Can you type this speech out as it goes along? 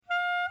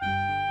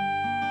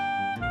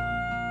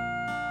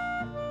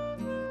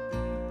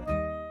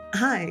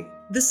Hi,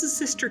 this is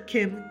Sister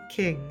Kim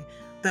King,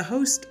 the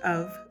host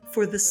of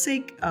For the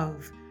Sake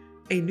of,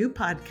 a new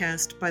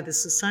podcast by the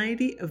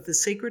Society of the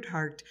Sacred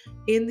Heart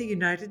in the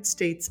United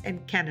States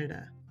and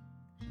Canada.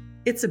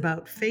 It's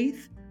about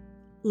faith,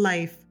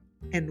 life,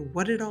 and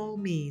what it all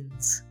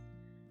means.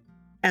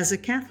 As a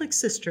Catholic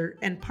sister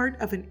and part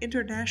of an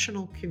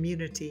international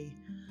community,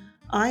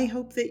 I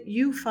hope that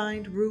you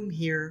find room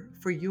here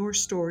for your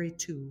story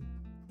too.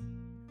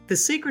 The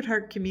Sacred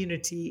Heart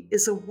community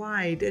is a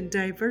wide and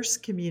diverse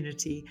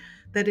community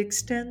that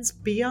extends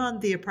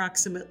beyond the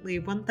approximately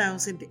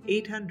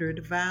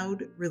 1,800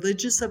 vowed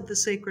religious of the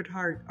Sacred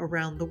Heart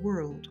around the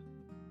world.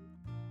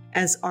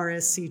 As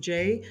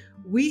RSCJ,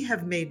 we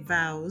have made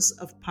vows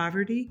of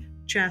poverty,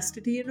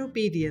 chastity, and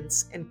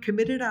obedience and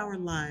committed our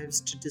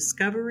lives to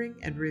discovering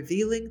and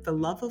revealing the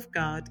love of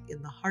God in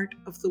the heart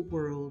of the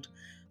world,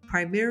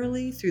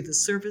 primarily through the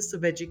service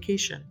of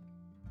education.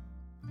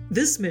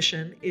 This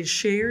mission is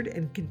shared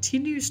and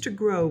continues to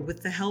grow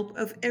with the help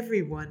of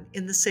everyone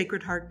in the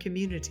Sacred Heart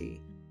community,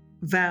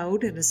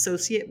 vowed and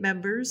associate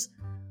members,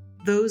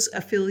 those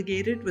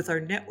affiliated with our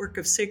network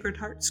of Sacred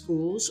Heart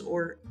schools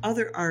or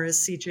other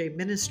RSCJ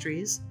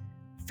ministries,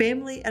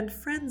 family and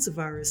friends of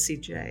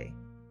RSCJ,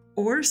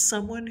 or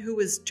someone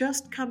who is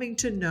just coming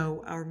to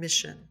know our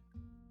mission.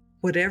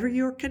 Whatever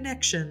your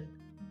connection,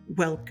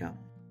 welcome.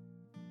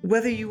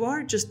 Whether you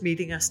are just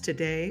meeting us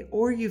today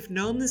or you've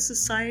known the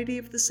Society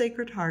of the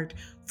Sacred Heart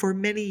for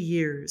many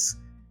years,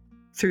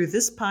 through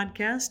this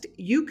podcast,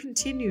 you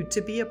continue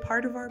to be a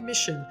part of our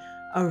mission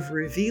of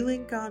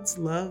revealing God's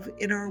love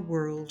in our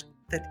world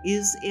that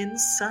is in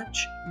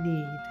such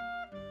need.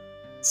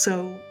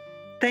 So,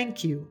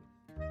 thank you.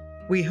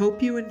 We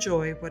hope you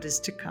enjoy what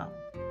is to come.